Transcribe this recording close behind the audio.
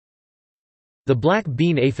The black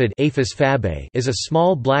bean aphid Aphis fabae is a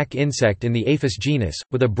small black insect in the Aphis genus,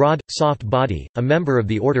 with a broad, soft body, a member of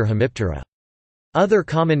the order Hemiptera. Other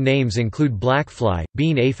common names include blackfly,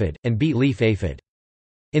 bean aphid, and beet-leaf aphid.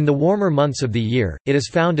 In the warmer months of the year, it is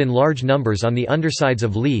found in large numbers on the undersides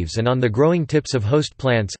of leaves and on the growing tips of host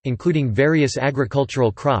plants, including various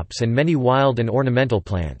agricultural crops and many wild and ornamental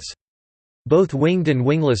plants. Both winged and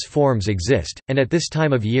wingless forms exist, and at this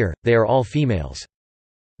time of year, they are all females.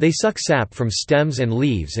 They suck sap from stems and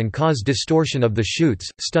leaves and cause distortion of the shoots,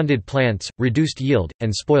 stunted plants, reduced yield,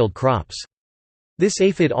 and spoiled crops. This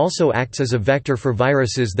aphid also acts as a vector for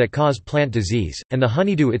viruses that cause plant disease, and the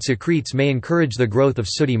honeydew it secretes may encourage the growth of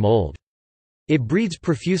sooty mold. It breeds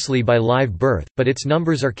profusely by live birth, but its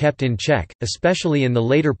numbers are kept in check, especially in the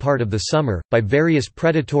later part of the summer, by various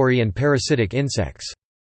predatory and parasitic insects.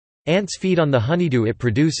 Ants feed on the honeydew it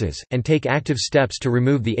produces, and take active steps to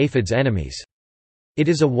remove the aphid's enemies. It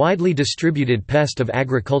is a widely distributed pest of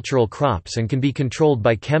agricultural crops and can be controlled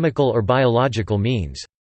by chemical or biological means.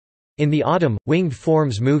 In the autumn, winged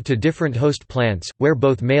forms move to different host plants, where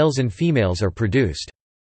both males and females are produced.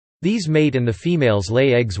 These mate and the females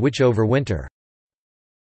lay eggs which overwinter.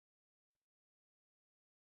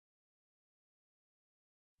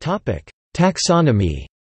 Taxonomy.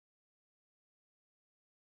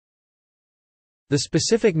 The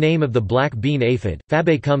specific name of the black bean aphid,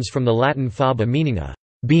 fabae, comes from the Latin faba, meaning a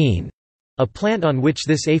bean, a plant on which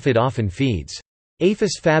this aphid often feeds.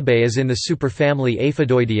 Aphis fabae is in the superfamily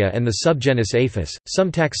Aphidoidea and the subgenus Aphis.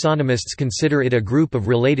 Some taxonomists consider it a group of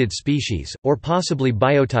related species, or possibly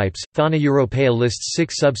biotypes. Fauna Europaea lists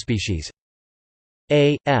 6 subspecies: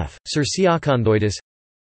 A. f. Circeacanthoides,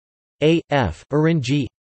 A. f. Eringi,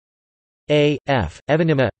 A. f.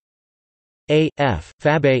 Evanima, A. f.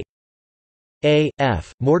 fabae, A.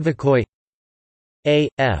 f. Mordvicoi, A.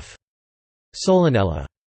 f. Solanella.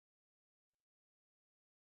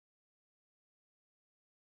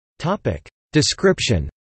 Description.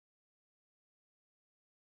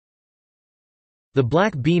 The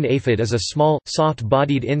black bean aphid is a small,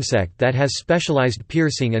 soft-bodied insect that has specialized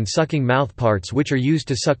piercing and sucking mouthparts which are used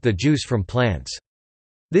to suck the juice from plants.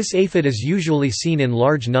 This aphid is usually seen in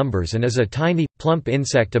large numbers and is a tiny, plump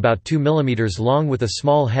insect about 2 mm long with a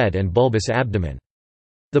small head and bulbous abdomen.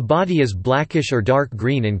 The body is blackish or dark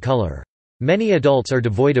green in color. Many adults are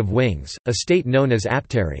devoid of wings, a state known as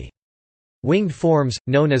aptery. Winged forms,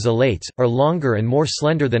 known as elates, are longer and more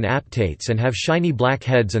slender than aptates and have shiny black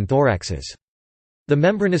heads and thoraxes. The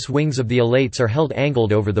membranous wings of the elates are held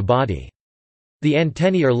angled over the body. The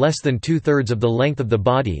antennae are less than 2/3 of the length of the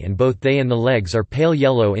body, and both they and the legs are pale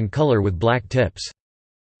yellow in color with black tips.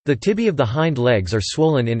 The tibiae of the hind legs are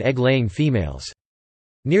swollen in egg-laying females.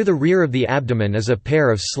 Near the rear of the abdomen is a pair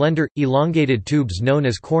of slender, elongated tubes known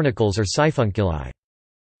as cornicles or siphuncuли.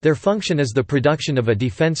 Their function is the production of a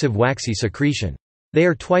defensive waxy secretion. They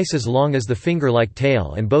are twice as long as the finger-like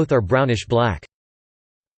tail and both are brownish-black.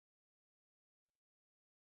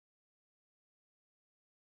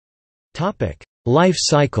 Life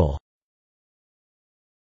cycle.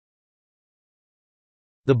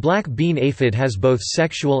 The black bean aphid has both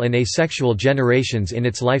sexual and asexual generations in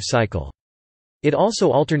its life cycle. It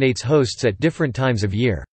also alternates hosts at different times of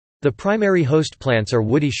year. The primary host plants are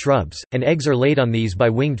woody shrubs, and eggs are laid on these by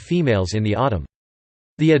winged females in the autumn.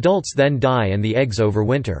 The adults then die and the eggs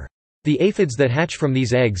overwinter. The aphids that hatch from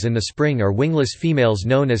these eggs in the spring are wingless females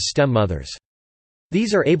known as stem mothers.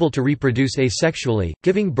 These are able to reproduce asexually,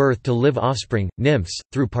 giving birth to live offspring, nymphs,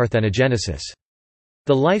 through parthenogenesis.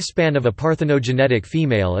 The lifespan of a parthenogenetic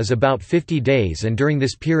female is about 50 days, and during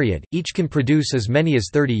this period, each can produce as many as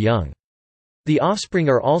 30 young. The offspring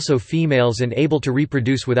are also females and able to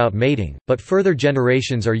reproduce without mating, but further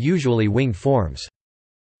generations are usually winged forms.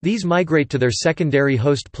 These migrate to their secondary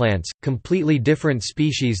host plants, completely different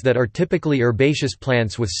species that are typically herbaceous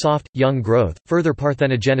plants with soft, young growth. Further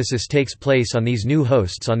parthenogenesis takes place on these new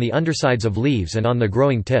hosts on the undersides of leaves and on the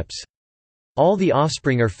growing tips. All the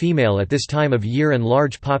offspring are female at this time of year, and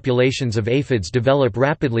large populations of aphids develop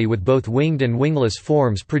rapidly with both winged and wingless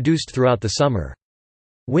forms produced throughout the summer.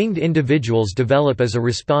 Winged individuals develop as a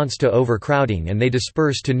response to overcrowding, and they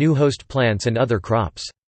disperse to new host plants and other crops.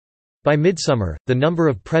 By midsummer, the number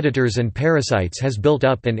of predators and parasites has built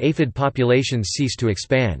up and aphid populations cease to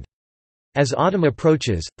expand. As autumn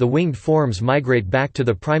approaches, the winged forms migrate back to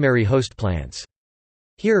the primary host plants.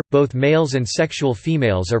 Here, both males and sexual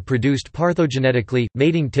females are produced parthogenetically,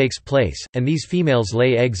 mating takes place, and these females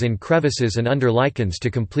lay eggs in crevices and under lichens to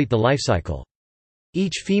complete the life cycle.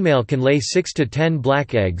 Each female can lay 6 to 10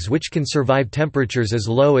 black eggs which can survive temperatures as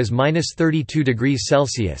low as -32 degrees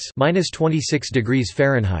Celsius (-26 degrees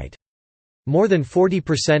Fahrenheit). More than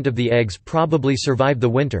 40% of the eggs probably survive the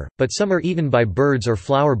winter, but some are eaten by birds or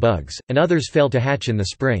flower bugs, and others fail to hatch in the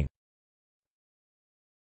spring.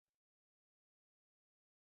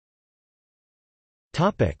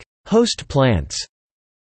 Host plants.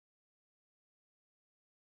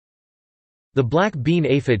 The black bean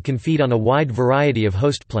aphid can feed on a wide variety of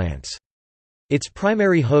host plants. Its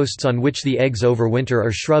primary hosts on which the eggs overwinter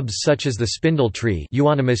are shrubs such as the spindle tree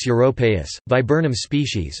Euonymus europaeus, viburnum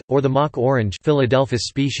species, or the mock orange Philadelphus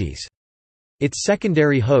species. Its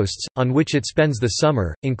secondary hosts, on which it spends the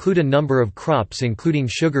summer, include a number of crops including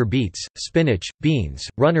sugar beets, spinach, beans,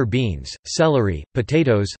 runner beans, celery,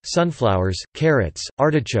 potatoes, sunflowers, carrots,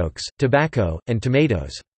 artichokes, tobacco, and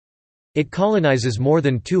tomatoes. It colonizes more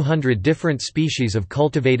than 200 different species of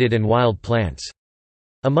cultivated and wild plants.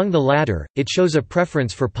 Among the latter, it shows a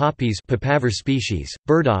preference for poppies Papaver species,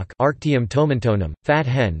 burdock Arctium tomentonum, fat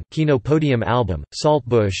hen Chenopodium album,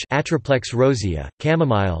 saltbush Atriplex rosea,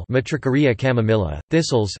 chamomile Matricaria chamomilla,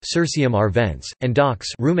 thistles Cirsium arvense, and docks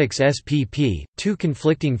Rumix spp. Two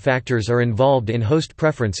conflicting factors are involved in host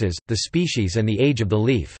preferences, the species and the age of the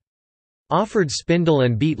leaf. Offered spindle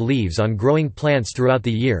and beet leaves on growing plants throughout the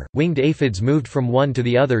year, winged aphids moved from one to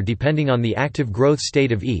the other depending on the active growth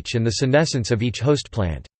state of each and the senescence of each host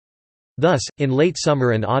plant. Thus, in late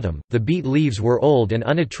summer and autumn, the beet leaves were old and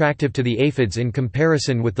unattractive to the aphids in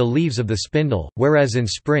comparison with the leaves of the spindle, whereas in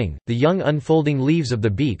spring, the young unfolding leaves of the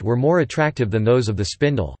beet were more attractive than those of the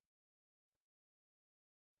spindle.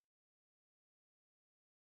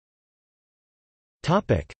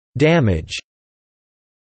 Damage.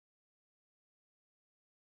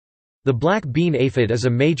 The black bean aphid is a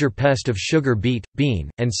major pest of sugar beet, bean,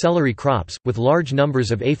 and celery crops, with large numbers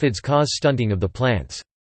of aphids cause stunting of the plants.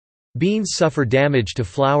 Beans suffer damage to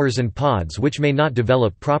flowers and pods which may not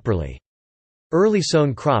develop properly. Early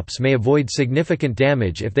sown crops may avoid significant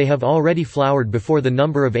damage if they have already flowered before the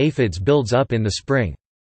number of aphids builds up in the spring.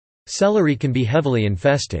 Celery can be heavily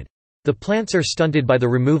infested. The plants are stunted by the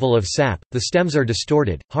removal of sap, the stems are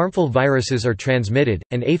distorted, harmful viruses are transmitted,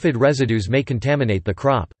 and aphid residues may contaminate the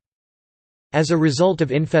crop. As a result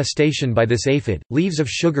of infestation by this aphid, leaves of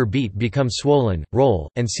sugar beet become swollen, roll,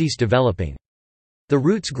 and cease developing. The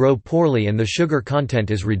roots grow poorly and the sugar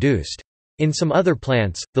content is reduced. In some other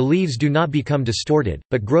plants, the leaves do not become distorted,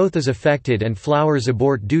 but growth is affected and flowers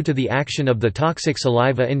abort due to the action of the toxic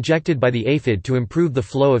saliva injected by the aphid to improve the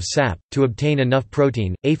flow of sap. To obtain enough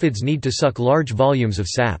protein, aphids need to suck large volumes of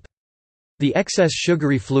sap. The excess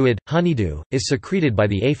sugary fluid, honeydew, is secreted by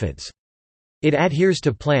the aphids. It adheres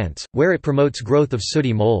to plants, where it promotes growth of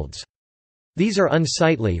sooty molds. These are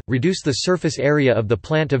unsightly, reduce the surface area of the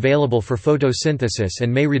plant available for photosynthesis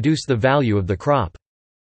and may reduce the value of the crop.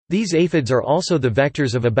 These aphids are also the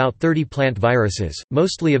vectors of about 30 plant viruses,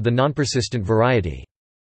 mostly of the non-persistent variety.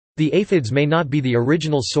 The aphids may not be the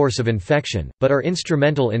original source of infection, but are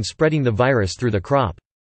instrumental in spreading the virus through the crop.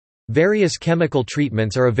 Various chemical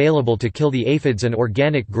treatments are available to kill the aphids and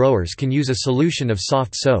organic growers can use a solution of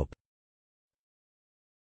soft soap.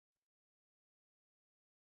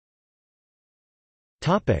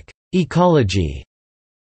 Ecology.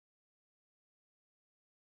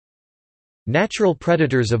 Natural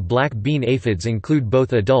predators of black bean aphids include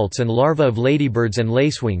both adults and larvae of ladybirds and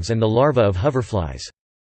lacewings and the larvae of hoverflies.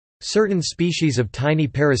 Certain species of tiny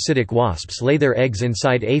parasitic wasps lay their eggs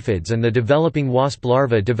inside aphids and the developing wasp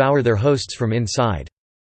larvae devour their hosts from inside.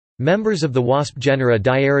 Members of the wasp genera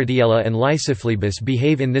Diarrhodiella and Lysiphlebus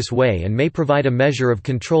behave in this way and may provide a measure of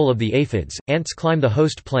control of the aphids. Ants climb the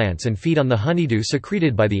host plants and feed on the honeydew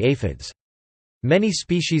secreted by the aphids. Many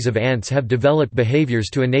species of ants have developed behaviors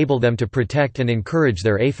to enable them to protect and encourage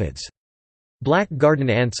their aphids. Black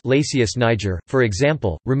garden ants Lasius niger, for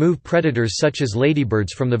example, remove predators such as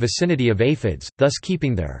ladybirds from the vicinity of aphids, thus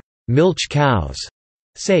keeping their milch cows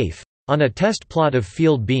safe. On a test plot of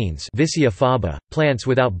field beans Vicia faba, plants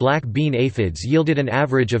without black bean aphids yielded an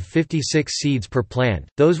average of 56 seeds per plant,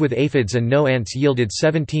 those with aphids and no ants yielded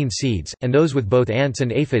 17 seeds, and those with both ants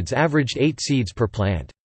and aphids averaged 8 seeds per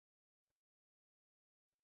plant.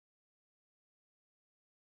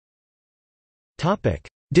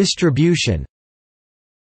 Distribution.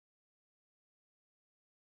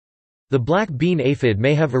 The black bean aphid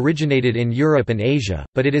may have originated in Europe and Asia,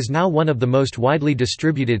 but it is now one of the most widely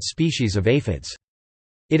distributed species of aphids.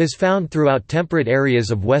 It is found throughout temperate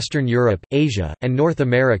areas of Western Europe, Asia, and North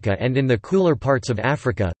America and in the cooler parts of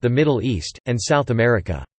Africa, the Middle East, and South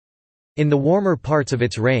America. In the warmer parts of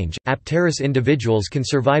its range, Apteris individuals can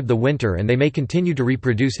survive the winter and they may continue to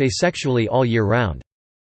reproduce asexually all year round.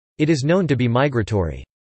 It is known to be migratory.